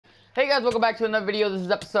Hey guys, welcome back to another video. This is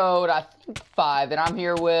episode, I think, 5, and I'm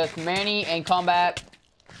here with Manny and Combat.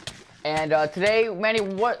 And today, Manny,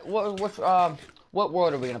 what world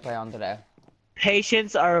are we gonna play on today?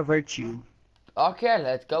 Patience are a virtue. Okay,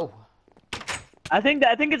 let's go. I think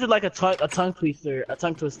it's like a tongue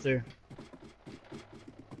twister.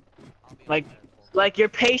 Like your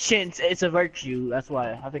patience is a virtue. That's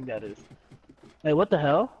why I think that is. Hey, what the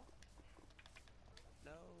hell?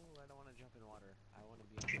 No, I don't want to jump in water. I want to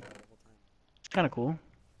be in water the whole time. It's kind of cool.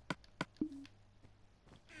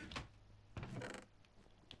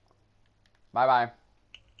 Bye bye.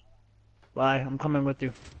 Bye. I'm coming with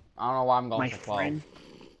you. I don't know why I'm going My so slow. friend.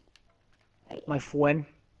 My friend.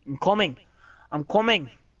 I'm coming. I'm coming.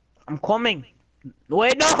 I'm coming.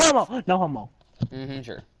 Wait, no homo. No homo.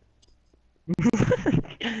 Sure.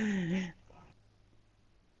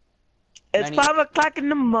 It's Manny- 5 o'clock in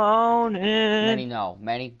the morning. Manny, no.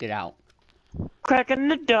 Manny, get out. Cracking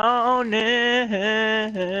the dawn.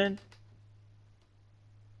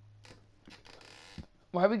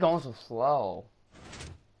 Why are we going so slow?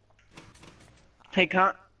 Hey,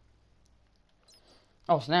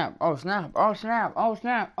 Oh snap, oh snap, oh snap, oh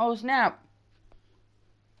snap, oh snap.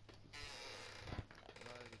 I've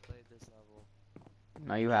already played this level.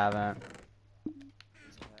 No, you haven't.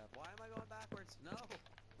 Yes, I have. Why am I going backwards? No!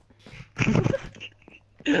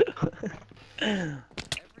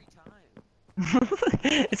 Every time.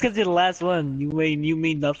 It's because you're the last one. You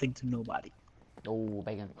mean nothing to nobody. Oh,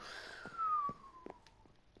 bacon.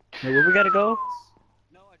 Hey, where we gotta go?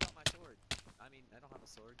 No, I dropped my sword. I mean, I don't have a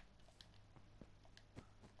sword.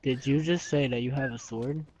 Did you just say that you have a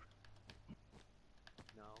sword?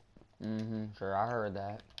 No. Sure, I heard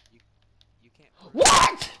that. You can't.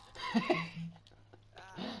 What?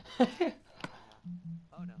 Ah.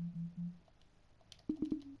 Oh no.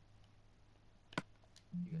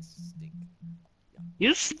 You guys stink.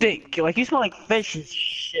 You stink. Like you smell like fish and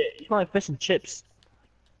shit. You smell like fish and chips.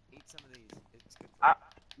 Eat some of these. It's good for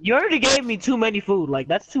You already gave me too many food. Like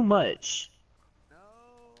that's too much. No,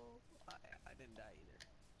 I didn't die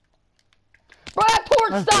either. Bro, that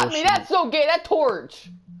torch That's stopped me. bullshit. That's so gay. That torch.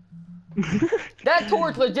 That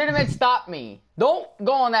torch legitimate stopped me. Don't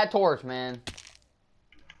go on that torch, man.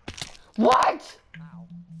 What? Ow.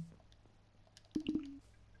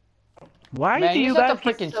 Why Man, do you're you such guys a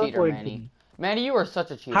keep freaking cheater, teleporting Manny. me? Manny, you are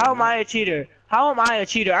such a cheater. How am man. I a cheater? How am I a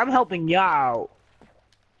cheater? I'm helping y'all.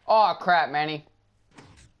 Oh crap, Manny.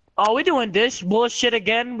 Oh, we doing this bullshit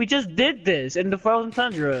again? We just did this in the frozen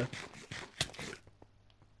tundra.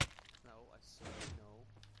 No, I swear no.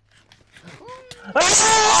 I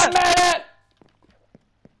Ah! made it.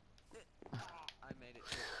 I made it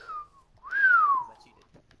too. Because I cheated.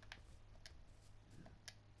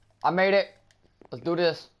 I made it. Let's do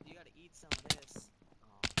this. You gotta eat some of this.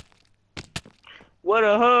 Oh. What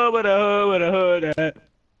a hood, what a hood, what a hood.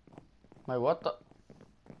 Wait, what the?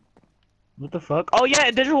 What the fuck? Oh yeah,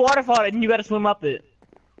 there's a waterfall and you gotta swim up it.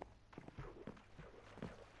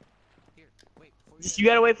 Here, wait. Before Just you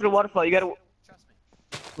gotta wait for the waterfall. You gotta. Trust me.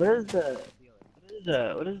 What is the?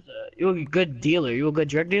 What is the? You a good dealer? You a good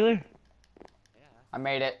drug dealer? Yeah, I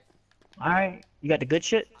made it. All right. You got the good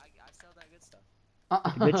shit. I sell that good stuff.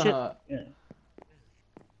 The good shit. Yeah.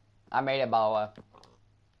 I made it, by the way.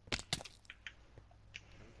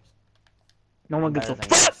 No one gives a Better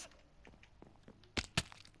than fuck.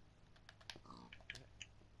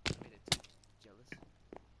 I made it too. Jealous?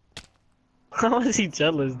 How is he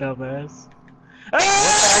jealous, dumbass? What the heck?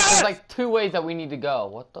 There's Ah! like 2 ways that we need to go.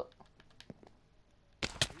 What the? What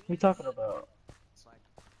are you talking about? Swag.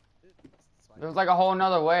 Swag. There's like a whole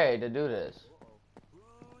nother way to do this. Ooh,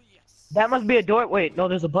 yes. That must be a door. Wait, no,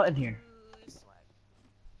 there's a button here. Swag.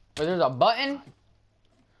 But there's a button?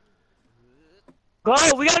 Go!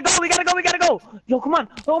 We gotta go! We gotta go! We gotta go! Yo, come on!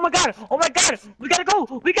 Oh my god! Oh my god! We gotta go!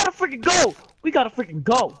 We gotta freaking go! We gotta freaking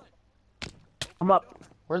go! I'm up.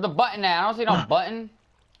 Where's the button at? I don't see no button.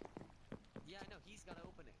 Yeah, I know. He's gotta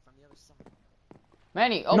open it from the other side.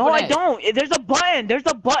 Manny, open No, it. I don't. There's a button. There's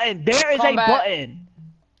a button. There is a Combat. button.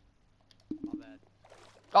 My bad.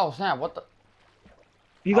 Oh snap! What the?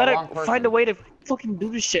 You Oh, wrong gotta person. find a way to fucking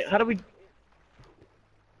do this shit. How do we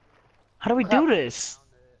Crap. do this?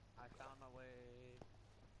 Found it. I found my way.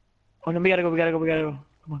 Oh no, we gotta go. We gotta go. We gotta go.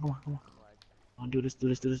 Come on, come on, come on. Swag. Come on, do this. Do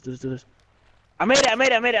this. Do this. Do this. Do this. I made it. I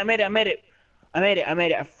made it. I made it. I made it. I made it. I made it. I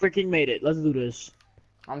made it. I freaking made it. Let's do this.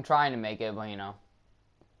 I'm trying to make it, but you know.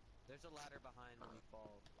 There's a ladder behind when you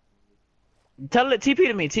fall. Tell it. TP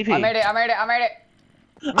to me. TP. I made it. I made it. I made it.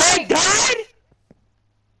 I died.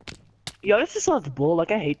 Yo, this is such bull.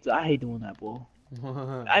 Like I hate doing that bull.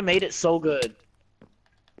 I made it so good.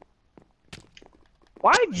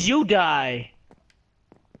 Why'd you die?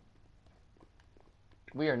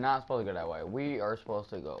 We are not supposed to go that way. We are supposed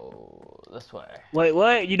to go this way. Wait,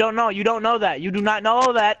 what? You don't know. You don't know that. You do not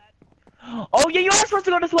know that. Oh yeah, you are supposed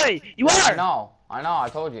to go this way. You Yeah, are. I know. I know. I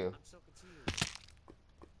told you. I'm so confused.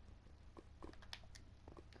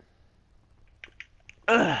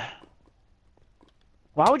 Ugh.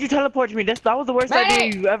 Why would you teleport to me? That was the worst Manny!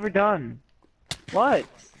 idea you've ever done. What?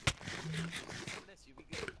 For this, you'll be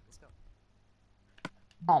good. Let's go.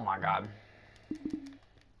 Oh my god.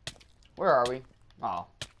 Where are we? Oh.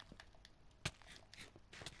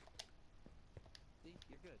 See,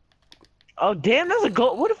 you're good. Oh damn, that's a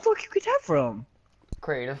gold. Where the fuck you get that from?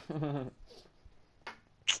 Creative.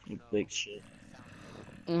 You big shit.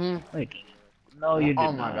 Mhm. Wait. No, you did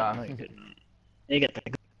Oh not. my god. No, you didn't. You got the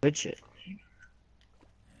good shit.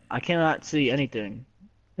 I cannot see anything.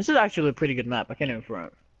 This is actually a pretty good map. I can't even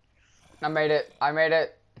front. I made it. I made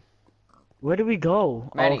it. Where do we go?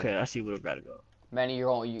 Oh, Manny. okay, I see where we gotta go. Manny,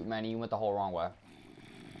 Manny, you went the whole wrong way.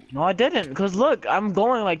 No, I didn't. Cause look, I'm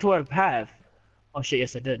going like toward a path. Oh shit,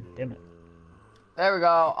 yes I did. Damn it. There we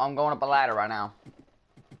go. I'm going up a ladder right now.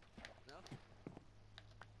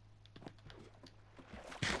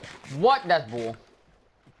 What? That's bull.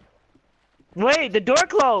 Wait, the door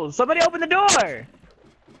closed. Somebody open the door.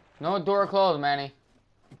 No door closed, Manny.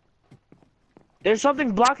 There's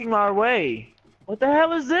something blocking our way. What the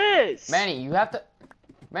hell is this? Manny, you have to.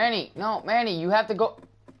 Manny, no, Manny, you have to go.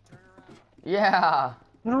 Turn around. Yeah.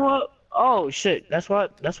 You know what? Oh shit, that's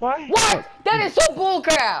what. That's why. What? That is so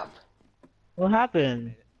bullcrap. What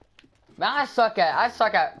happened? Man, I suck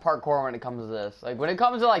at parkour when it comes to this. Like when it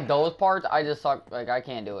comes to like those parts, I just suck. Like I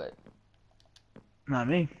can't do it. Not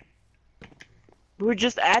me. We were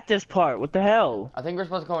just at this part. What the hell? I think we're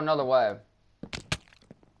supposed to go another way.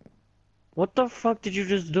 What the fuck did you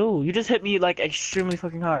just do? You just hit me like extremely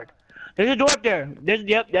fucking hard. There's a door up there. There's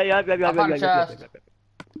yep. I found a chest.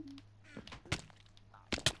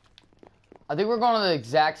 I think we're going the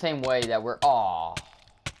exact same way that we're. Aw.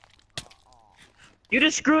 You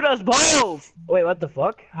just screwed us both. Wait, what the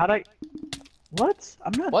fuck? How'd I? What?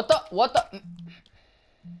 I'm not. What the? What the?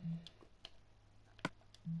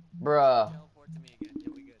 Bruh. Teleport to me again.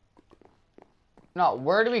 You'll be good. No,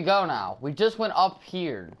 where do we go now? We just went up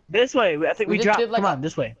here. This way. I think We we just dropped. did, like, Come a- on,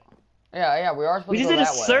 this way. Yeah, we are supposed We to just go did a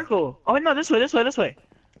that way. circle. Oh no, this way.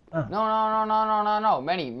 No.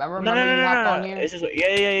 Manny, remember No, you hopped on here? It's this way.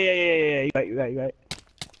 Yeah. You right.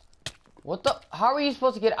 What the? How are you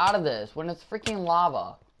supposed to get out of this when it's freaking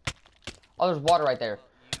lava? Oh, there's water right there.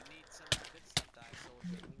 You need some good stuff that I sold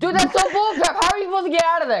you. Dude, that's so bullcrap. How are you supposed to get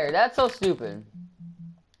out of there? That's so stupid.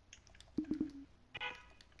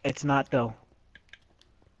 It's not though.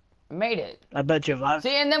 I made it. I bet you if I. See,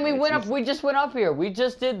 and then we went up. We just went up here. We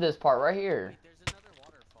just did this part right here. Wait, there's another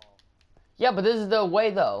waterfall. Yeah, but this is the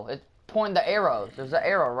way though. It's pointing the arrows. There's an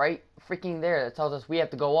arrow right freaking there that tells us we have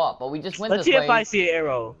to go up. But we just went Let's this see way. if I see an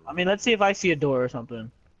arrow. I mean, let's see if I see a door or something.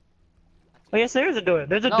 Oh yes, there is a door.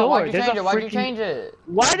 There's a No, door. why'd you There's change a it? Why'd you freaking- change it?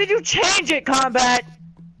 Why did you change it, Combat?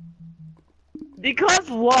 Because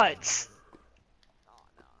what? Oh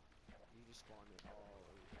no. You just spawned it all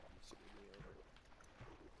over. You screwed me over.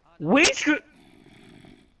 Oh, no. We screwed.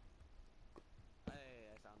 Hey,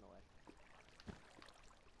 I found the way.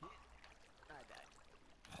 I died.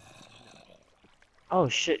 Oh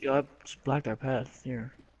shit, yo! I just blocked our path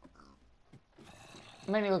here.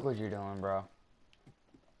 Manny, look what you're doing, bro.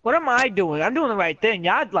 What am I doing? I'm doing the right thing.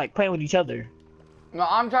 Y'all like playing with each other. No,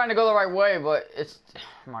 I'm trying to go the right way, but it's.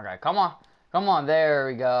 Oh my god, come on, there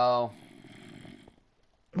we go.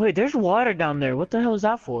 Wait, there's water down there. What the hell is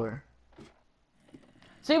that for?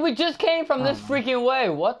 See, we just came from this Oh. freaking way.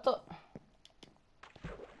 What the?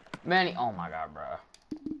 Manny, oh my god, bro.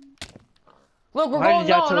 Look, we're Why going. did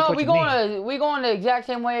y'all No, teleport we to me? going the exact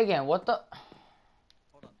same way again. What the?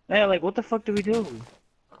 Hey, like, what the fuck do we do?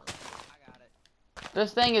 I got it.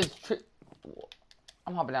 This thing is.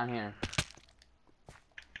 I'm hopping down here.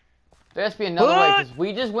 There has to be another way, What? because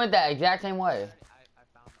we just went that exact same way. I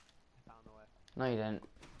found the way. No, you didn't.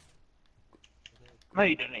 No,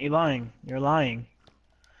 you didn't. You're lying. You're lying.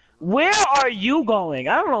 Where are you going?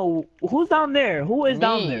 I don't know. Who's down there? Who is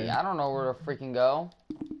down Me, there? I don't know where to freaking go.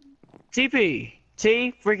 TP.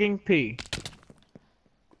 T freaking P.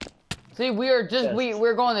 See, we are just Yes.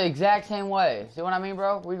 we're going the exact same way. See what I mean,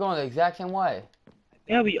 bro? We're going the exact same way.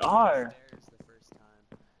 Yeah, we are. Stairs the first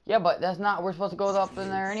time. Yeah, but that's not. We're supposed to go up in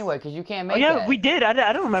there anyway, because you can't Oh make yeah, it. we did. I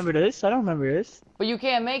don't remember this. I don't remember this. But you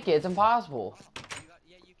can't make it. It's impossible.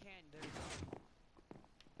 Yeah, you can.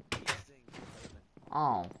 There's these things open.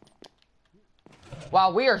 Oh.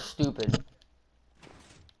 Wow, we are stupid.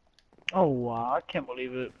 Oh wow, I can't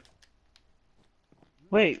believe it.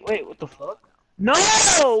 Wait, what the fuck?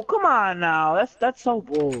 No! Come on now. That's so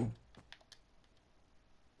bull.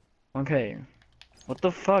 Okay. What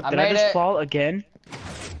the fuck? Did I made just it. fall again?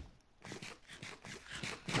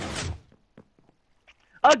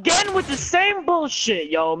 Again with the same bullshit,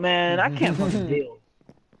 yo, man. I can't fucking deal.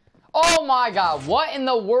 Oh my god, what in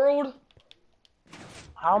the world?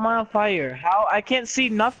 How am I on fire? How? I can't see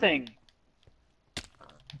nothing.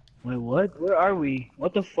 Wait, what? Where are we?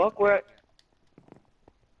 What the fuck? Where?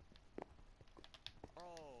 Oh,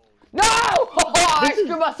 No! I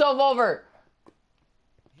screwed myself over.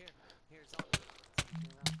 here,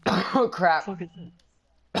 zombie. Oh crap. What the fuck is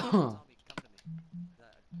this? Zombie, come to me.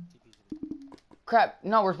 TP's in it. Crap.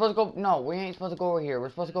 No, we're supposed to go. No, we ain't supposed to go over here. We're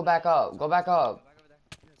supposed to go back up. Go back Go up. back over there.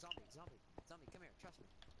 Here, zombie, come here, trust me.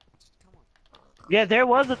 Just come on. Yeah, there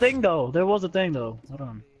was a thing though. There was a thing though. Hold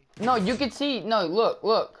on. No, you can see. No, look,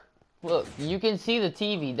 look, look. You can see the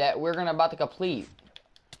TV that we're about to complete.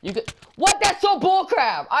 You can. What? That's so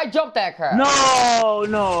bullcrap. I jumped that crap. No,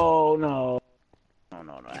 no, no.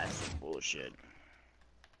 No, that's some bullshit.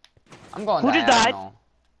 I'm going. Who just died? diagonal.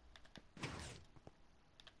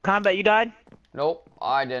 Combat, you died? Nope,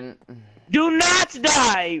 I didn't. Do not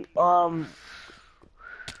die!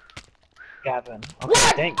 Gavin. Okay,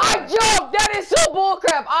 What? thank I God. jumped. That is so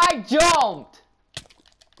bullcrap. I jumped.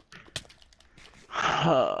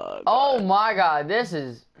 Oh my god, this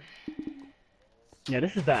is. Yeah,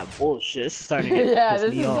 this is that bullshit. This is starting to get Yeah, piss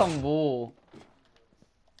this me is off. some bull.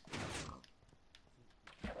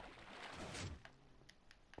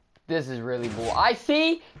 This is really bull. I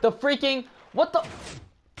see the freaking. What the?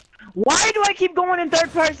 Why do I keep going in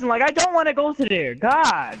third person? Like, I don't want to go to there.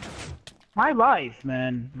 God. My life,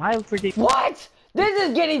 man. My freaking... What? This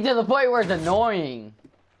is getting to the point where it's annoying.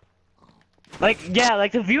 Like, yeah,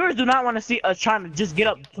 like, the viewers do not want to see us trying to just get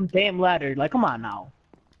up some damn ladder. Like, come on now.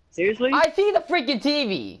 Seriously? I see the freaking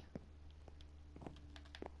TV.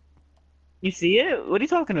 You see it? What are you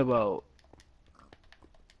talking about?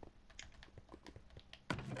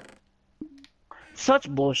 Such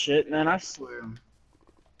bullshit, man, I swear.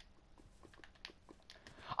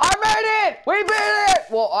 I made it! We beat it!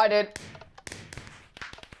 Well, I did.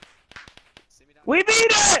 See me down We beat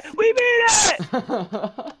it! We beat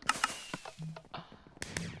it!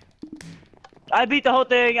 I beat the whole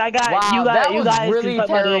thing. I got Wow, you. Got that you was guys. really can suck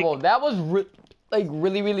my dick. terrible. That was like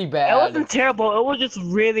really bad. It wasn't terrible. It was just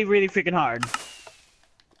really freaking hard.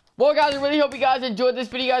 Well, guys, I really hope you guys enjoyed this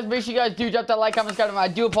video, guys. Make sure you guys do drop that like, comment, subscribe. I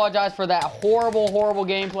do apologize for that horrible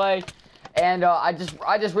gameplay, and I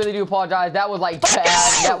just really do apologize. That was like bad.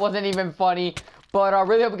 That wasn't even funny. But I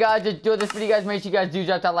really hope you guys enjoyed this video, guys. Make sure you guys do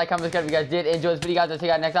drop that like, comment, subscribe if you guys did enjoy this video, guys. I'll see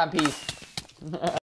you guys next time. Peace.